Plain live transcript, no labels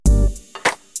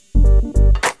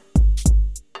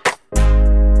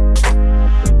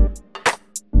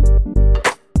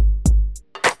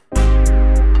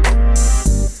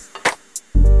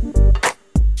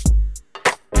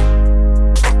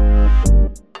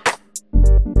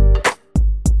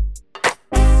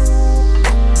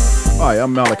Hi,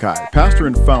 I'm Malachi, pastor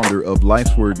and founder of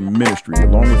Life's Word Ministry,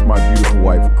 along with my beautiful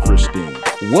wife, Christine.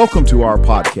 Welcome to our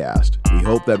podcast. We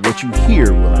hope that what you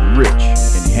hear will enrich,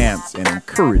 enhance, and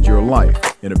encourage your life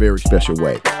in a very special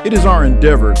way. It is our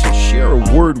endeavor to share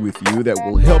a word with you that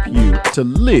will help you to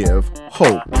live,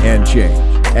 hope, and change.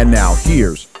 And now,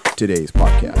 here's today's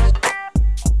podcast.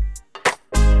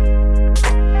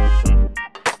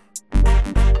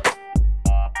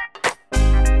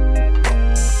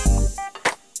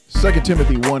 Second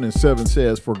Timothy 1:7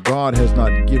 says, "For God has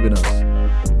not given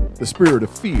us the spirit of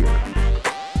fear,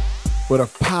 but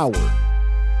of power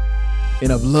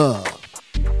and of love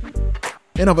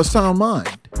and of a sound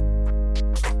mind."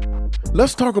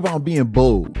 Let's talk about being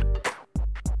bold.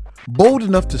 Bold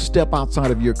enough to step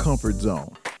outside of your comfort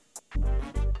zone.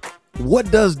 What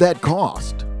does that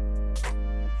cost?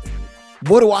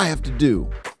 What do I have to do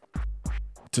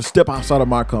to step outside of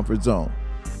my comfort zone?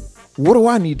 What do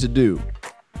I need to do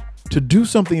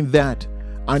something that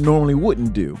I normally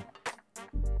wouldn't do?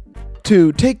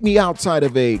 To take me outside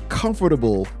of a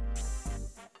comfortable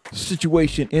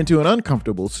situation into an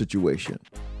uncomfortable situation.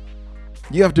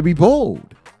 You have to be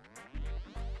bold.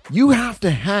 You have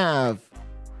to have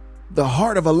the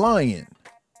heart of a lion.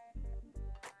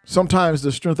 Sometimes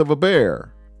the strength of a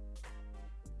bear.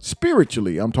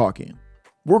 Spiritually, I'm talking.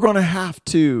 We're going to have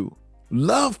to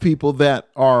love people that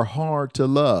are hard to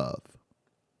love.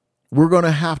 We're going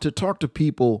to have to talk to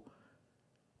people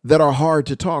that are hard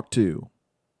to talk to.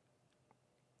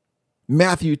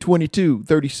 Matthew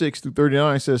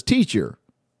 22:36-39 says, "Teacher,"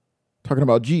 talking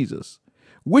about Jesus,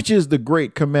 "which is the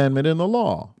great commandment in the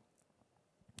law?"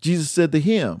 Jesus said to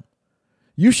him,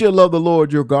 "You shall love the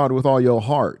Lord your God with all your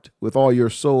heart, with all your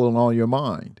soul, and all your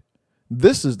mind.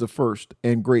 This is the first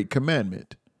and great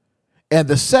commandment. And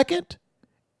the second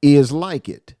is like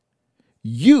it.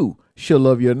 You shall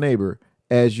love your neighbor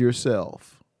as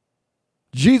yourself."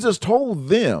 Jesus told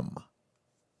them.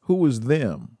 Who was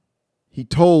them? He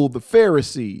told the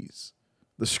Pharisees,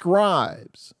 the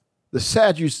scribes, the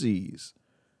Sadducees,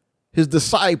 his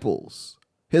disciples,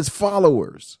 his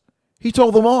followers. He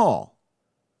told them all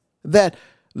that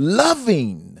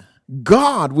loving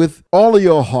God with all of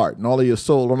your heart and all of your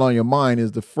soul and all your mind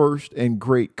is the first and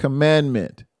great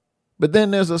commandment. But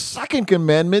then there's a second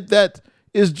commandment that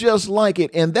is just like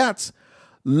it, and that's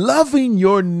loving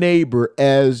your neighbor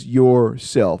as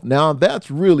yourself. Now,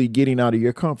 that's really getting out of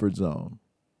your comfort zone.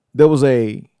 There was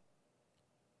a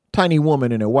tiny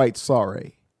woman in a white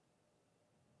sari,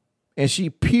 and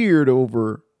she peered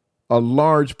over a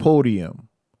large podium,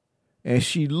 and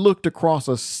she looked across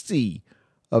a sea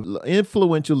of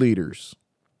influential leaders.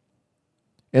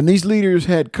 And these leaders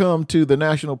had come to the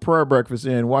National Prayer Breakfast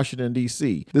in Washington,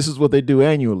 D.C. This is what they do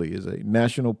annually, is a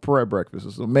National Prayer Breakfast.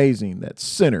 It's amazing that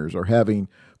sinners are having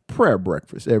prayer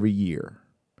breakfast every year.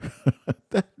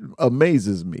 That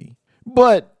amazes me.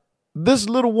 But this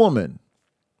little woman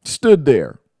stood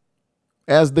there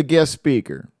as the guest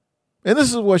speaker. And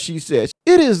this is what she said.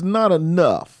 "It is not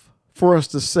enough for us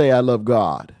to say I love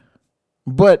God,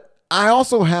 but I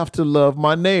also have to love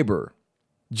my neighbor.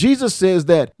 Jesus says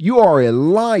that you are a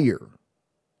liar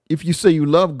if you say you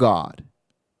love God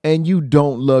and you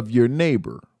don't love your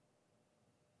neighbor."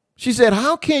 She said,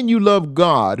 "How can you love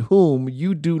God whom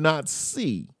you do not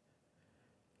see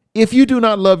if you do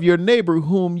not love your neighbor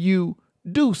whom you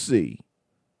do see,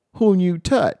 whom you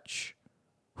touch,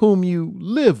 whom you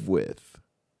live with?"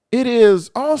 It is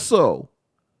also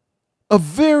a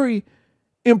very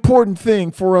important thing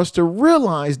for us to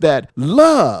realize that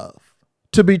love,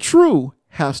 to be true,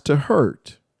 has to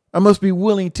hurt. I must be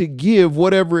willing to give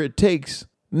whatever it takes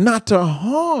not to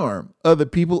harm other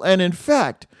people and, in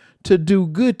fact, to do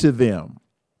good to them.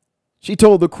 She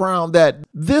told the crowd that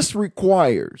this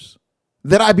requires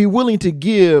that I be willing to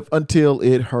give until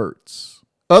it hurts.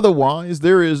 Otherwise,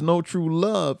 there is no true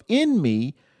love in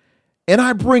me, and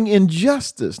I bring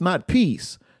injustice, not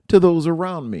peace, to those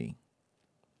around me.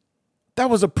 That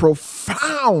was a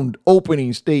profound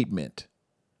opening statement.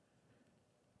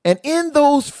 And in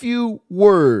those few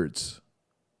words,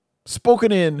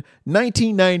 spoken in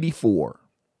 1994,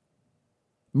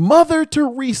 Mother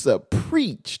Teresa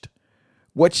preached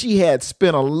what she had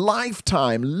spent a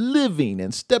lifetime living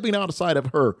and stepping outside of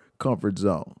her comfort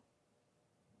zone.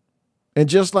 And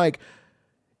just like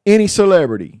any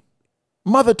celebrity,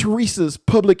 Mother Teresa's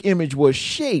public image was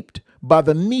shaped by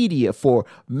the media for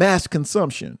mass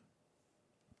consumption.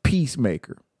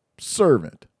 Peacemaker,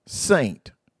 servant,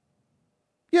 saint.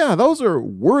 Yeah, those are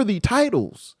worthy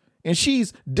titles, and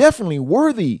she's definitely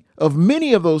worthy of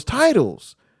many of those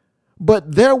titles.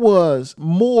 But there was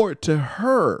more to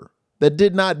her that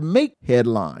did not make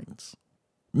headlines.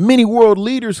 Many world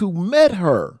leaders who met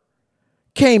her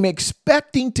came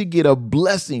expecting to get a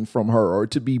blessing from her or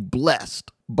to be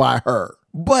blessed by her.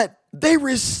 But they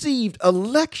received a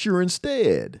lecture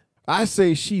instead. I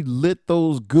say she lit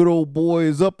those good old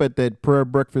boys up at that prayer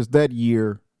breakfast that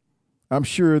year. I'm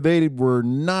sure they were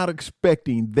not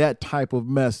expecting that type of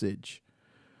message,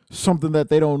 something that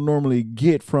they don't normally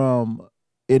get from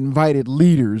invited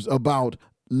leaders about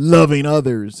loving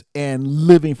others and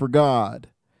living for God.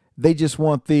 They just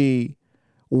want the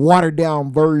watered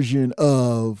down version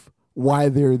of why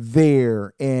they're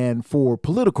there and for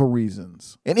political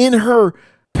reasons. And in her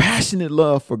passionate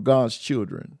love for God's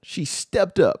children, she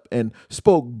stepped up and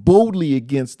spoke boldly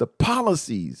against the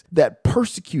policies that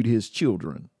persecute his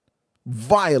children,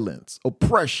 violence,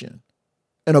 oppression,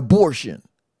 and abortion.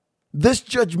 This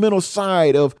judgmental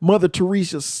side of Mother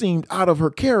Teresa seemed out of her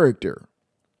character.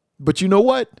 But you know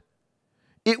what?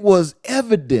 It was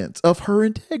evidence of her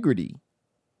integrity,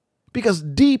 because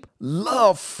deep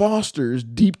love fosters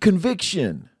deep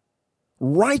conviction.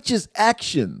 Righteous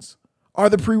actions are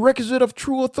the prerequisite of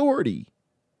true authority.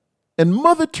 And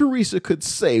Mother Teresa could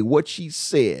say what she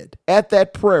said at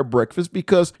that prayer breakfast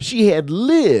because she had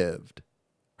lived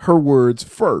her words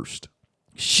first.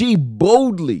 She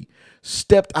boldly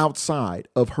stepped outside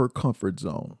of her comfort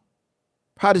zone.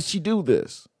 How did she do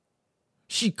this?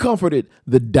 She comforted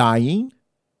the dying.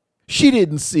 She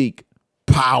didn't seek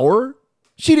power.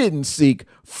 She didn't seek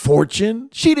fortune.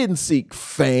 She didn't seek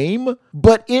fame.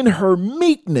 But in her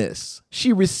meekness,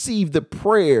 she received the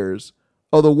prayers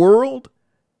of the world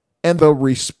and the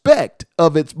respect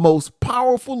of its most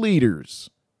powerful leaders.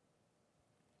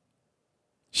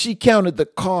 She counted the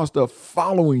cost of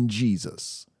following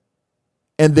Jesus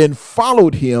and then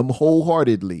followed him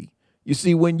wholeheartedly. You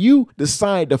see, when you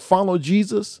decide to follow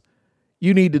Jesus,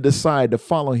 you need to decide to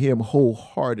follow him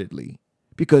wholeheartedly,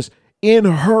 because in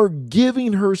her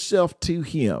giving herself to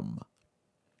him,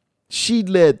 she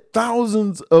led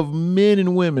thousands of men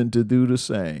and women to do the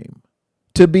same,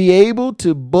 to be able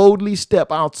to boldly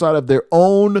step outside of their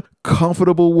own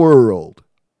comfortable world.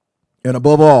 And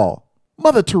above all,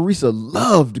 Mother Teresa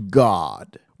loved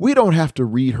God. We don't have to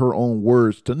read her own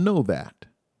words to know that.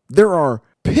 There are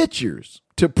pictures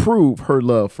to prove her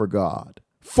love for God,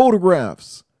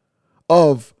 photographs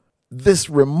of this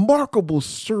remarkable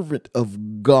servant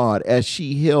of God as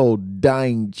she held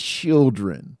dying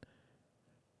children,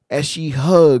 as she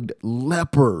hugged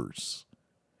lepers,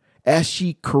 as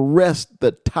she caressed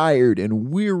the tired and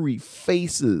weary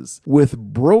faces with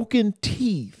broken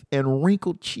teeth and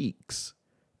wrinkled cheeks,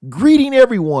 greeting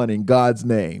everyone in God's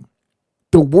name.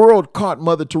 The world caught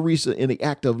Mother Teresa in the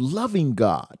act of loving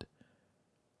God,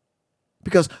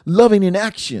 because loving in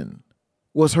action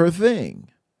was her thing.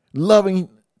 Loving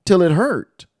till it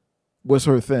hurt was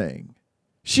her thing.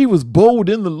 She was bold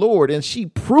in the Lord, and she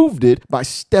proved it by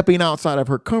stepping outside of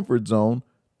her comfort zone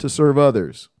to serve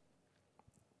others.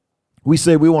 We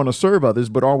say we want to serve others,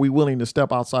 but are we willing to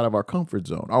step outside of our comfort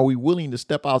zone? Are we willing to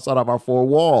step outside of our four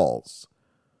walls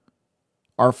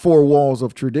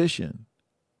of tradition?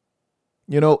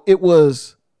 You know, it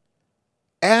was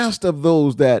asked of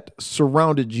those that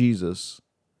surrounded Jesus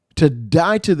to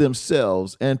die to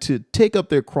themselves and to take up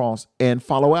their cross and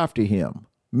follow after him.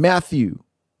 Matthew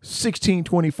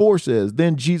 16:24 says,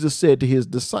 "Then Jesus said to his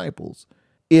disciples,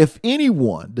 if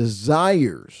anyone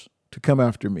desires to come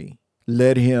after me,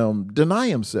 let him deny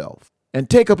himself and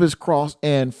take up his cross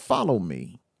and follow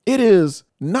me." It is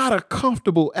not a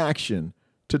comfortable action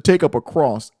to take up a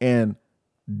cross and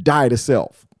die to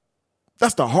self.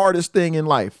 That's the hardest thing in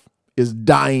life, is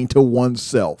dying to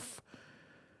oneself.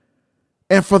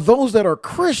 And for those that are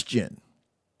Christian,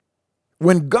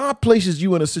 when God places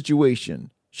you in a situation,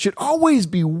 should always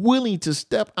be willing to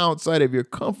step outside of your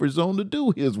comfort zone to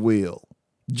do his will.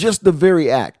 Just the very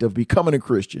act of becoming a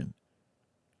Christian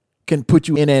can put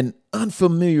you in an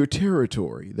unfamiliar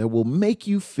territory that will make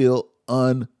you feel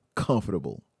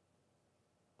uncomfortable.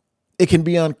 It can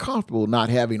be uncomfortable not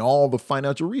having all the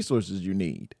financial resources you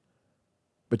need.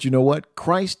 But you know what?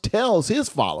 Christ tells his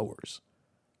followers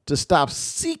to stop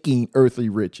seeking earthly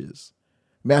riches.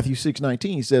 Matthew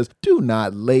 6:19 says, "Do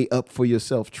not lay up for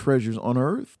yourself treasures on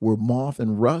earth, where moth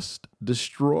and rust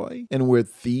destroy and where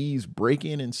thieves break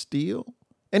in and steal."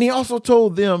 And he also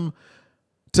told them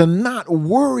to not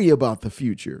worry about the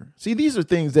future. See, these are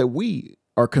things that we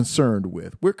are concerned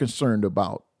with. We're concerned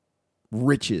about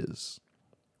riches.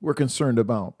 We're concerned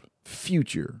about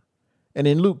future. And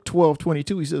in Luke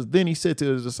 12:22, he says, "Then he said to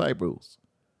his disciples,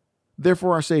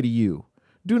 therefore I say to you,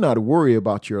 do not worry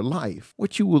about your life,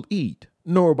 what you will eat,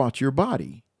 nor about your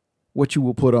body, what you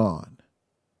will put on."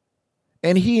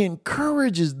 And he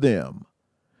encourages them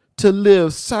to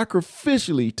live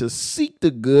sacrificially, to seek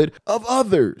the good of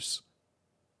others.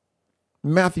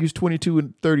 Matthew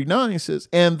 22:39 says,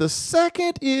 and the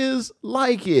second is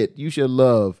like it. You shall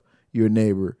love your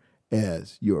neighbor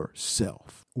as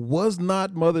yourself. Was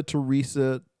not Mother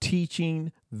Teresa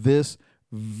teaching this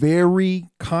very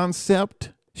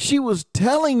concept? She was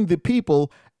telling the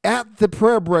people at the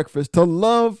prayer breakfast to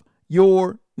love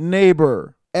your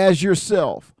neighbor as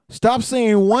yourself. Stop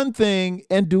saying one thing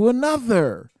and do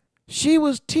another. She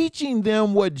was teaching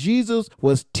them what Jesus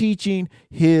was teaching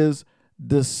his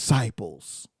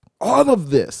disciples. All of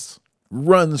this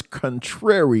runs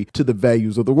contrary to the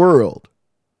values of the world,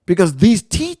 because these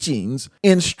teachings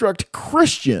instruct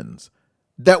Christians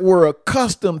that were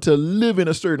accustomed to living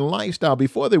a certain lifestyle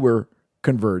before they were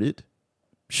converted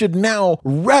should now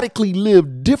radically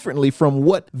live differently from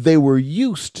what they were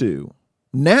used to.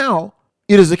 Now,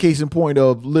 it is a case in point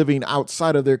of living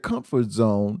outside of their comfort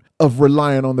zone, of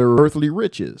relying on their earthly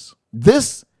riches.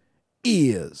 This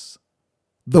is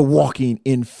the walking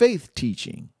in faith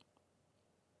teaching.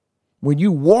 When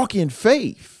you walk in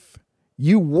faith,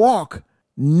 you walk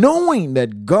knowing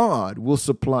that God will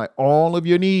supply all of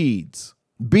your needs.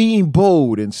 Being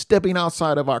bold and stepping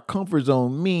outside of our comfort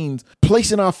zone means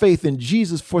placing our faith in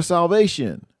Jesus for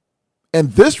salvation.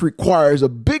 And this requires a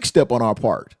big step on our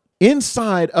part.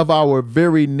 Inside of our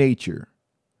very nature,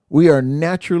 we are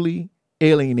naturally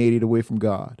alienated away from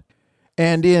God.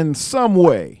 And in some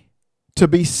way, to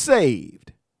be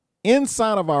saved,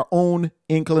 inside of our own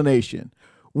inclination,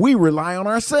 we rely on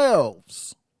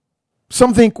ourselves.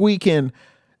 Some think we can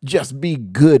just be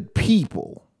good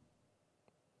people,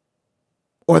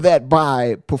 or that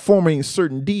by performing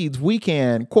certain deeds, we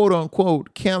can, quote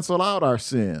unquote, cancel out our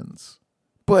sins.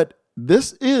 But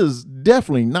this is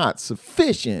definitely not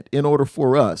sufficient in order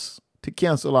for us to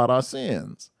cancel out our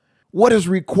sins. What is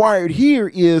required here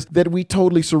is that we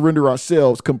totally surrender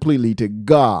ourselves completely to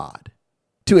God,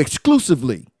 to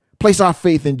exclusively place our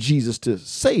faith in Jesus to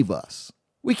save us.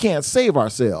 We can't save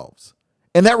ourselves.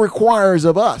 And that requires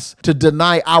of us to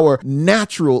deny our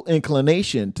natural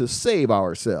inclination to save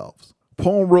ourselves.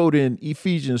 Paul wrote in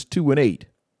Ephesians 2:8,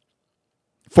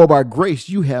 for by grace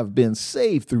you have been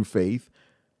saved through faith,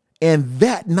 and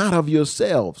that not of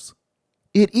yourselves.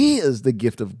 It is the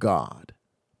gift of God.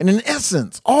 And in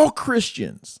essence, all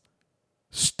Christians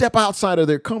step outside of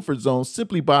their comfort zone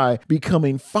simply by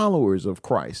becoming followers of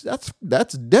Christ.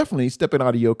 That's definitely stepping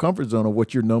out of your comfort zone of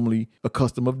what you're normally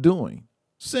accustomed of doing,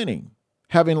 sinning,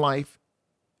 having life,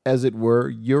 as it were,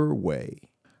 your way.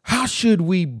 How should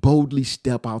we boldly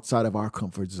step outside of our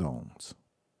comfort zones,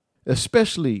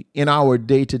 especially in our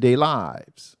day-to-day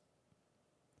lives?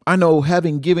 I know,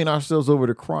 having given ourselves over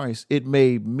to Christ, it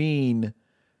may mean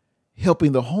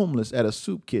helping the homeless at a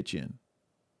soup kitchen,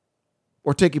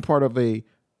 or taking part of a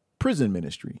prison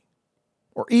ministry,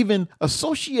 or even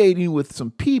associating with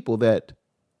some people that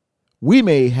we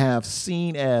may have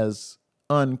seen as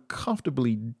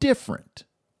uncomfortably different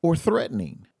or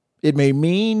threatening. It may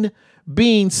mean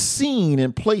being seen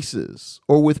in places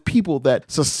or with people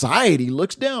that society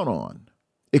looks down on.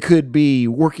 It could be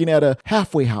working at a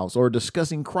halfway house or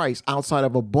discussing Christ outside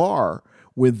of a bar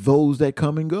with those that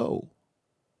come and go.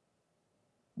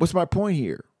 What's my point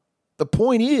here? The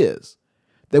point is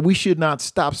that we should not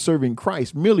stop serving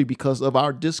Christ merely because of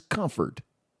our discomfort.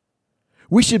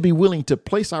 We should be willing to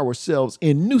place ourselves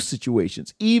in new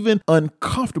situations, even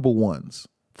uncomfortable ones,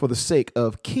 for the sake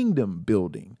of kingdom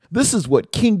building. This is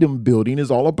what kingdom building is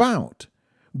all about.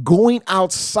 Going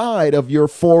outside of your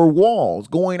four walls,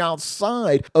 going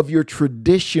outside of your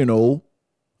traditional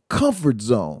comfort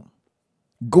zone,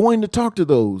 going to talk to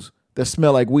those that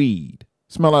smell like weed,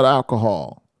 smell like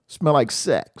alcohol, smell like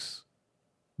sex.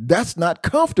 That's not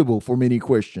comfortable for many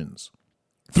Christians.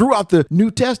 Throughout the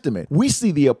New Testament, we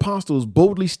see the apostles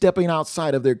boldly stepping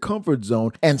outside of their comfort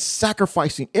zone and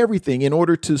sacrificing everything in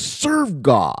order to serve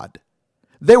God.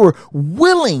 They were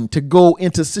willing to go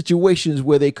into situations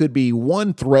where they could be,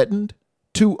 1, threatened,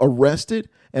 2, arrested,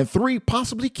 and 3,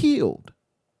 possibly killed.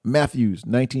 Matthew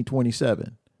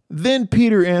 19:27. Then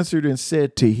Peter answered and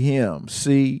said to him,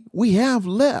 see, we have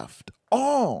left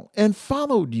all and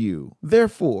followed you.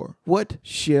 Therefore, what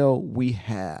shall we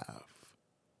have?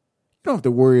 You don't have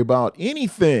to worry about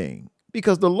anything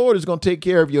because the Lord is going to take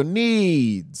care of your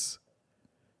needs.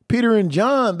 Peter and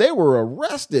John, they were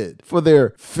arrested for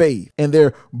their faith and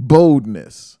their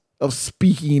boldness of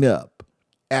speaking up.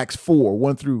 Acts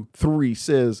 4:1-3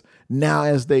 says, now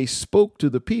as they spoke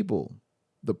to the people,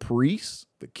 the priests,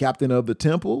 the captain of the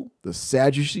temple, the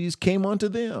Sadducees came unto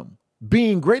them,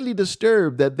 being greatly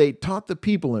disturbed that they taught the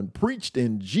people and preached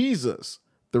in Jesus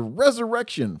the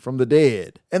resurrection from the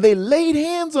dead. And they laid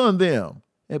hands on them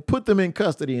and put them in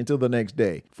custody until the next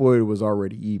day, for it was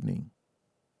already evening.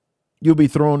 You'll be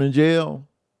thrown in jail.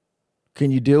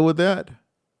 Can you deal with that?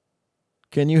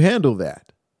 Can you handle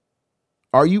that?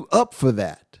 Are you up for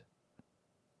that?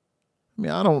 I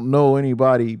mean, I don't know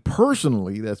anybody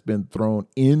personally that's been thrown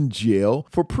in jail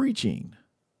for preaching,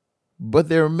 but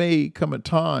there may come a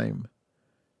time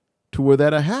to where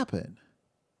that'll happen.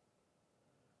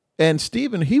 And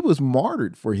Stephen, he was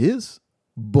martyred for his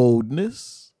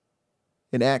boldness.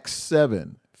 In Acts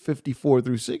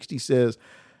 7:54-60 says,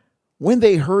 when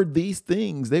they heard these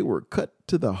things, they were cut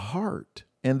to the heart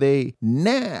and they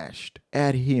gnashed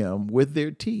at him with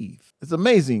their teeth. It's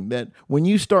amazing that when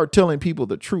you start telling people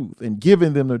the truth and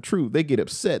giving them the truth, they get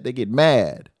upset, they get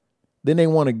mad. Then they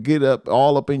want to get up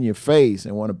all up in your face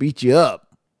and want to beat you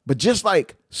up. But just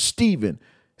like Stephen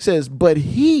says, but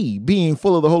he, being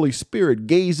full of the Holy Spirit,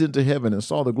 gazed into heaven and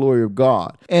saw the glory of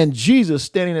God and Jesus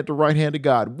standing at the right hand of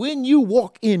God. When you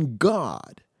walk in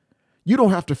God, you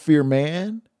don't have to fear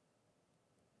man.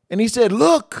 And he said,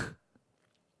 look,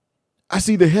 I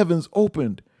see the heavens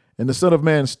opened and the Son of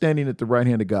Man standing at the right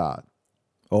hand of God.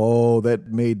 Oh, that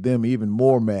made them even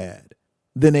more mad.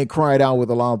 Then they cried out with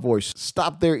a loud voice,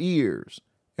 stopped their ears,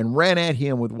 and ran at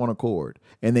him with one accord.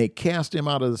 And they cast him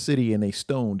out of the city and they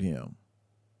stoned him.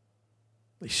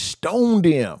 They stoned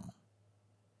him.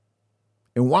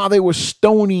 And while they were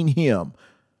stoning him,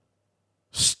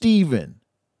 Stephen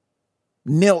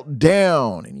knelt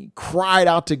down and he cried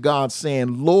out to God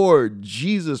saying, Lord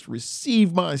Jesus,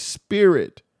 receive my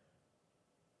spirit.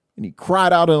 And he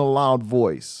cried out in a loud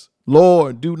voice,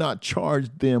 Lord, do not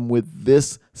charge them with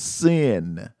this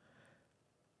sin.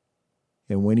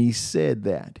 And when he said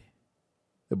that,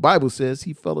 the Bible says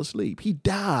he fell asleep. He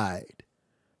died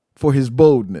for his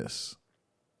boldness.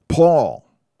 Paul,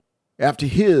 after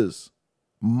his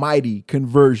mighty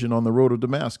conversion on the road of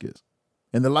Damascus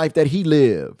and the life that he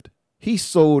lived, he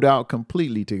sold out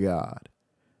completely to God.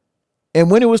 And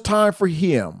when it was time for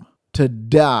him to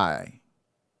die,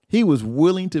 he was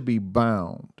willing to be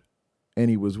bound and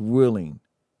he was willing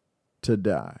to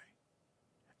die.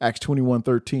 Acts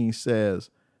 21:13 says,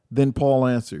 then Paul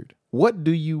answered, what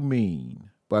do you mean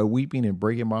by weeping and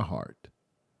breaking my heart?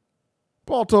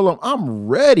 Paul told him, I'm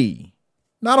ready.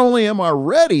 Not only am I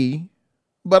ready,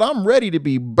 but I'm ready to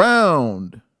be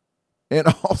bound and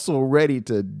also ready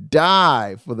to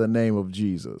die for the name of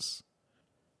Jesus.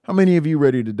 How many of you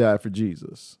ready to die for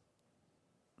Jesus?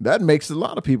 That makes a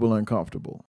lot of people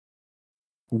uncomfortable.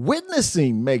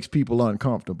 Witnessing makes people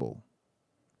uncomfortable.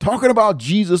 Talking about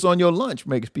Jesus on your lunch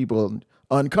makes people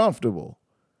uncomfortable.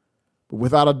 But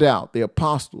without a doubt, the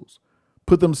apostles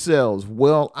put themselves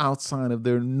well outside of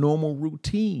their normal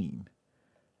routine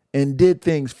and did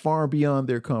things far beyond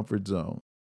their comfort zone.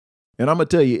 And I'm going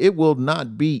to tell you, it will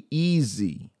not be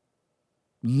easy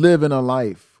living a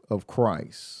life of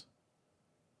Christ.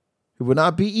 It will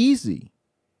not be easy.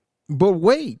 But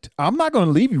wait, I'm not going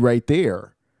to leave you right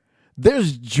there.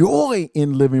 There's joy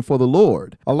in living for the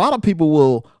Lord. A lot of people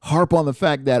will harp on the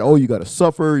fact that, oh, you got to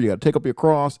suffer, you got to take up your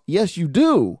cross. Yes, you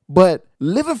do. But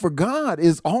living for God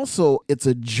is also, it's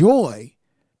a joy.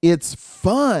 It's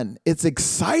fun. It's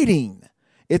exciting.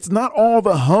 It's not all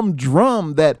the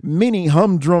humdrum that many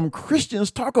humdrum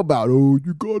Christians talk about. Oh,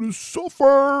 you got to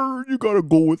suffer. You got to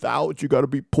go without. You got to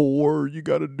be poor. You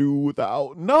got to do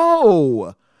without.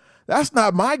 No, that's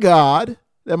not my God.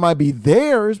 That might be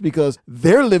theirs because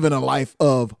they're living a life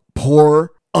of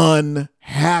poor,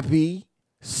 unhappy,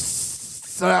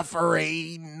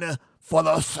 suffering for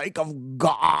the sake of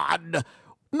God.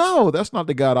 No, that's not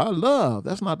the God I love.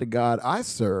 That's not the God I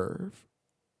serve.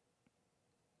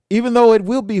 Even though it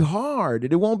will be hard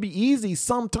and it won't be easy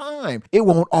sometime, it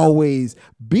won't always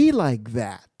be like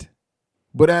that.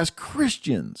 But as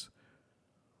Christians,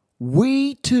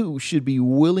 we too should be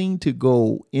willing to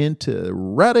go into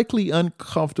radically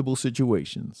uncomfortable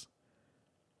situations,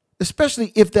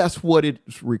 especially if that's what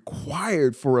is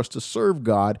required for us to serve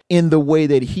God in the way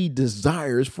that he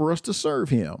desires for us to serve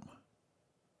him.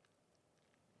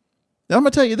 Now, I'm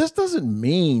going to tell you, this doesn't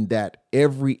mean that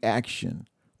every action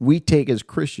we take as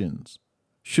Christians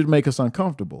should make us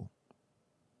uncomfortable.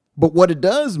 But what it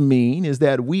does mean is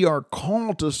that we are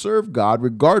called to serve God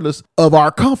regardless of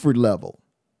our comfort level.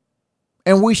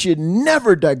 And we should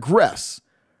never digress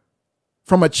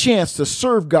from a chance to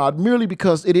serve God merely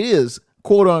because it is,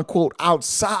 quote unquote,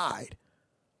 outside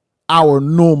our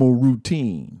normal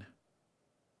routine.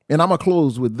 And I'm going to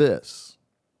close with this.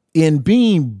 In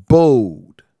being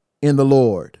bold in the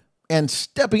Lord and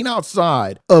stepping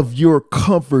outside of your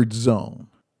comfort zone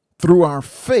through our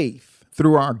faith,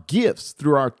 through our gifts,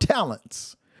 through our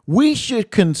talents, we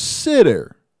should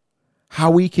consider how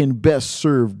we can best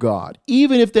serve God,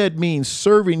 even if that means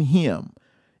serving him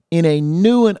in a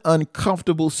new and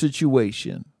uncomfortable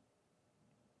situation.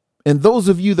 And those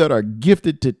of you that are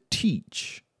gifted to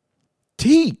teach,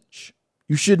 teach.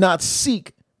 You should not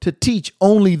seek to teach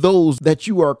only those that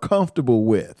you are comfortable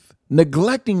with,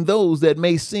 neglecting those that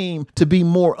may seem to be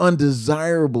more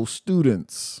undesirable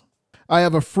students. I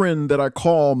have a friend that I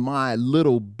call my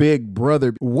little big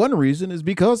brother. One reason is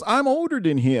because I'm older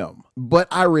than him, but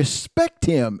I respect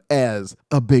him as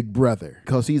a big brother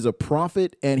because he's a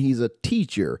prophet and he's a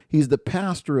teacher. He's the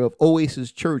pastor of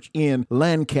Oasis Church in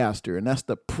Lancaster, and that's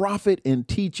the prophet and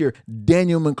teacher,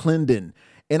 Daniel McClendon.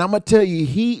 And I'm going to tell you,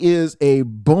 he is a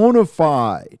bona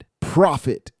fide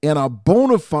prophet and a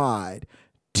bona fide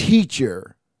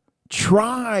teacher,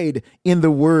 tried in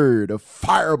the word of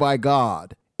fire by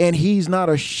God. And he's not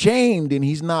ashamed and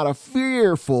he's not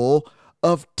fearful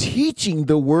of teaching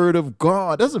the word of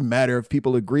God. Doesn't matter if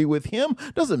people agree with him.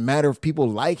 Doesn't matter if people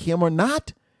like him or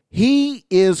not. He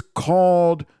is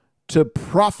called to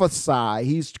prophesy.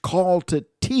 He's called to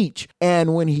teach.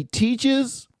 And when he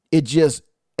teaches, it just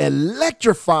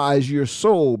electrifies your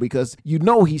soul because you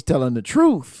know he's telling the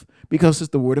truth because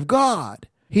it's the word of God.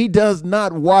 He does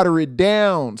not water it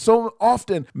down. So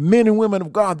often, men and women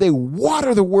of God, they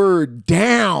water the word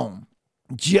down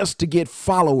just to get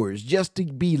followers, just to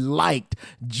be liked,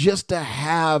 just to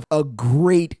have a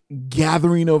great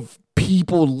gathering of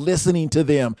people listening to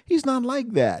them. He's not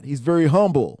like that. He's very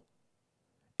humble.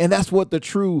 And that's what the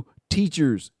true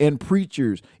teachers and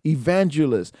preachers,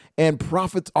 evangelists and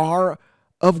prophets are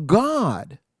of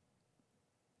God.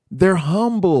 They're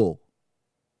humble.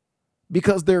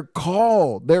 Because they're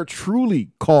called, they're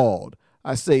truly called.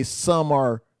 I say some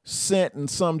are sent and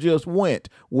some just went.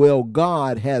 Well,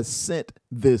 God has sent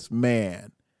this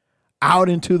man out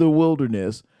into the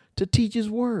wilderness to teach his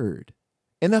word.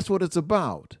 And that's what it's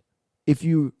about. If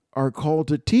you are called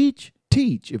to teach,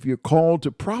 teach. If you're called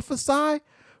to prophesy,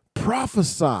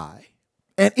 prophesy.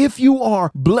 And if you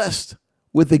are blessed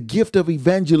with the gift of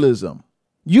evangelism,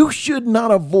 you should not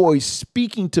avoid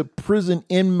speaking to prison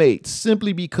inmates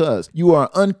simply because you are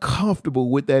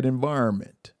uncomfortable with that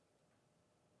environment.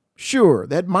 Sure,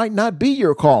 that might not be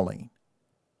your calling,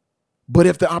 but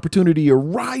if the opportunity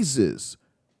arises,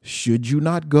 should you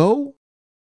not go?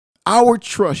 Our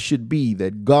trust should be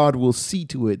that God will see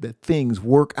to it that things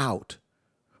work out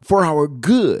for our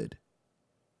good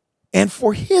and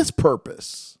for his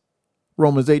purpose.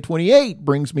 Romans 8:28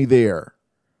 brings me there.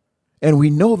 And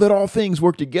we know that all things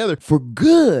work together for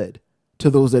good to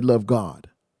those that love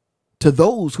God, to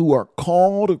those who are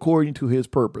called according to his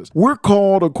purpose. We're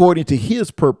called according to his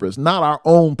purpose, not our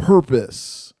own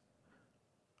purpose.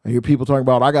 I hear people talking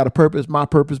about, I got a purpose, my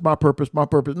purpose, my purpose, my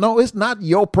purpose. No, it's not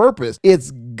your purpose. It's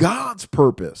God's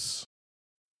purpose.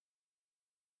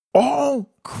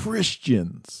 All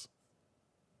Christians,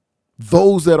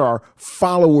 those that are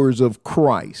followers of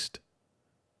Christ,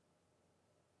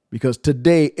 because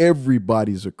today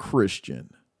everybody's a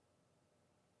Christian.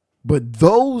 But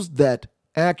those that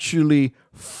actually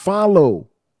follow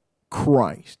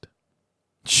Christ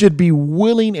should be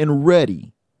willing and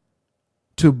ready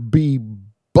to be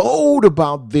bold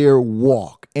about their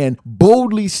walk and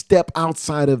boldly step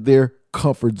outside of their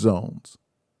comfort zones.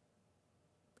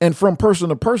 And from person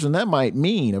to person, that might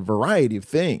mean a variety of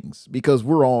things because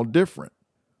we're all different.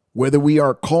 Whether we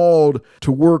are called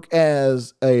to work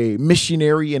as a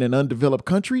missionary in an undeveloped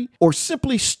country or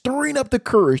simply stirring up the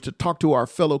courage to talk to our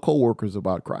fellow coworkers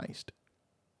about Christ.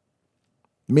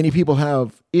 Many people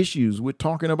have issues with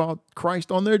talking about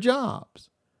Christ on their jobs.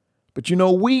 But you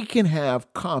know, we can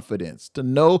have confidence to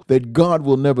know that God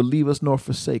will never leave us nor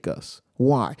forsake us.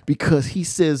 Why? Because he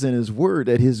says in his word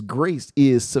that his grace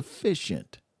is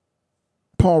sufficient.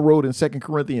 Paul wrote in 2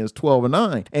 Corinthians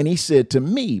 12:9, and he said to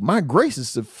me, my grace is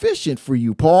sufficient for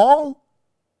you, Paul,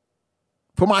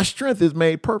 for my strength is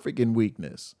made perfect in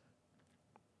weakness.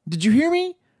 Did you hear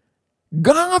me?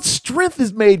 God's strength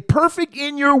is made perfect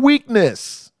in your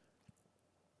weakness.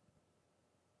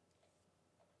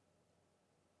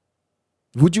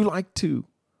 Would you like to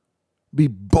be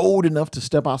bold enough to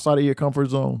step outside of your comfort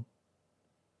zone?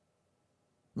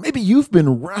 Maybe you've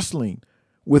been wrestling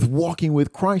with walking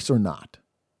with Christ or not.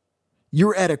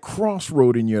 You're at a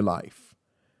crossroad in your life.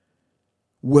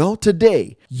 Well,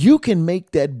 today, you can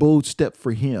make that bold step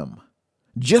for him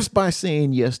just by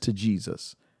saying yes to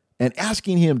Jesus and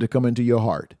asking him to come into your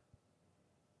heart.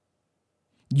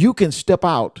 You can step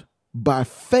out by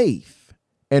faith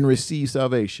and receive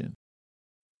salvation.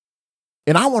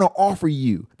 And I want to offer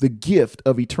you the gift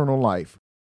of eternal life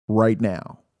right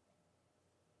now.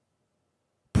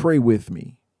 Pray with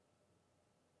me.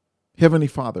 Heavenly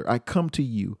Father, I come to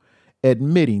you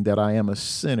admitting that I am a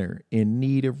sinner in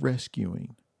need of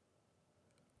rescuing.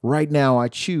 Right now, I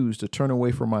choose to turn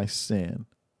away from my sin.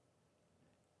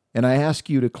 And I ask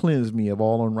you to cleanse me of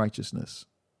all unrighteousness.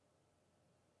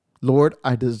 Lord,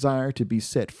 I desire to be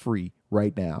set free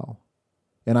right now.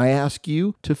 And I ask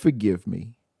you to forgive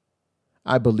me.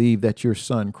 I believe that your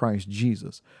Son, Christ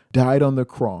Jesus, died on the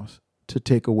cross to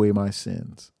take away my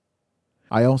sins.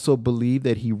 I also believe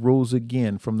that he rose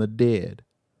again from the dead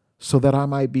so that I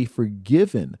might be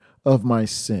forgiven of my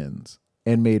sins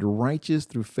and made righteous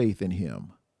through faith in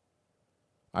him.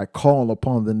 I call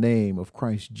upon the name of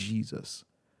Christ Jesus,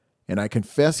 and I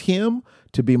confess him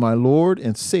to be my Lord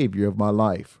and Savior of my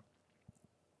life.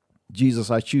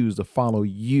 Jesus, I choose to follow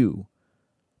you,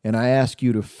 and I ask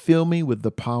you to fill me with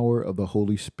the power of the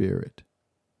Holy Spirit.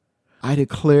 I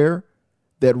declare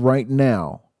that right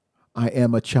now I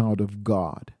am a child of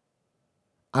God.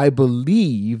 I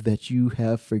believe that you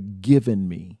have forgiven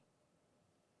me.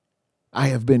 I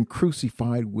have been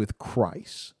crucified with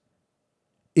Christ.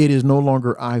 It is no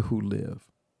longer I who live,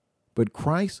 but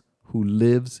Christ who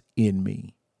lives in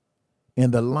me.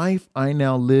 And the life I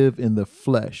now live in the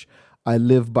flesh, I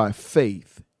live by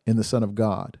faith in the Son of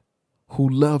God, who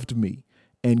loved me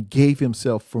and gave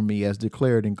himself for me, as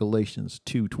declared in Galatians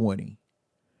 2:20.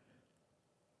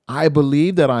 I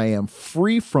believe that I am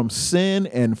free from sin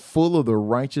and full of the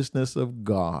righteousness of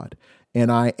God,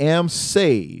 and I am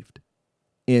saved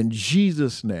in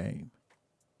Jesus' name.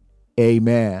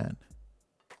 Amen.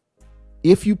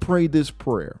 If you prayed this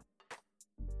prayer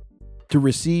to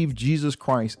receive Jesus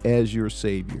Christ as your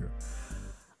Savior,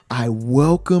 I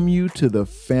welcome you to the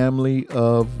family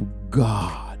of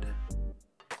God.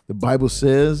 The Bible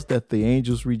says that the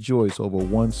angels rejoice over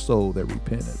one soul that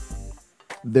repenteth.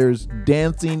 There's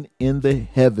dancing in the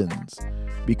heavens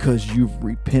because you've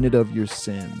repented of your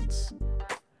sins.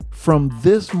 From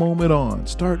this moment on,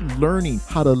 start learning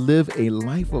how to live a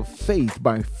life of faith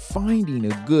by finding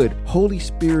a good, Holy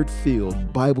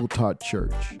Spirit-filled, Bible-taught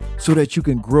church so that you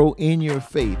can grow in your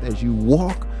faith as you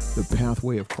walk the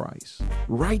pathway of Christ.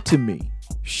 Write to me.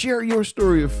 Share your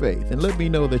story of faith and let me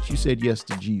know that you said yes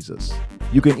to Jesus.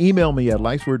 You can email me at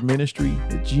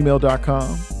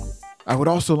lifeswordministry@gmail.com. I would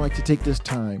also like to take this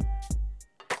time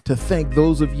to thank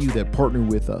those of you that partner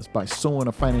with us by sowing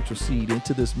a financial seed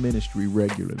into this ministry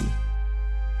regularly.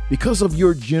 Because of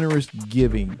your generous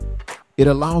giving, it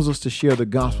allows us to share the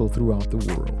gospel throughout the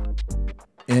world.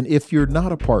 And if you're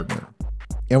not a partner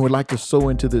and would like to sow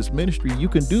into this ministry, you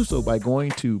can do so by going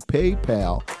to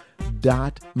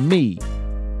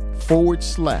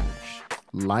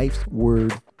paypal.me/Life's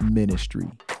Word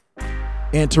Ministry.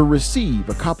 And to receive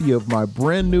a copy of my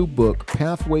brand new book,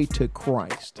 Pathway to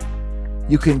Christ,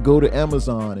 you can go to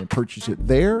Amazon and purchase it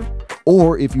there.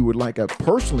 Or if you would like a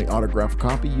personally autographed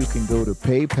copy, you can go to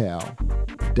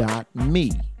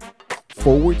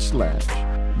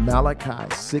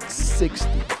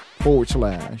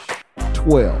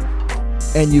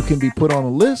paypal.me/Malachi660/12. And you can be put on a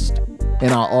list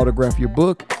and I'll autograph your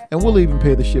book and we'll even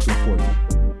pay the shipping for you.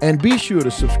 And be sure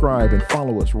to subscribe and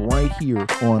follow us right here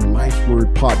on Life's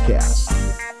Word Podcast.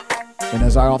 And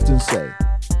as I often say,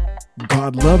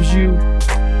 God loves you,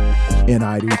 and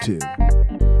I do too.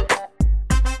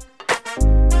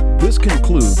 This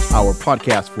concludes our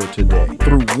podcast for today.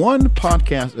 Through one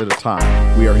podcast at a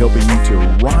time, we are helping you to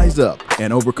rise up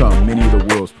and overcome many of the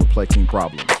world's perplexing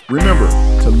problems. Remember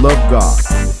to love God,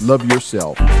 love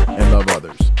yourself, and love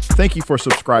others. Thank you for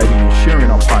subscribing and sharing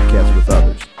our podcast with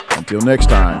others. Until next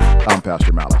time, I'm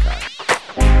Pastor Malachi.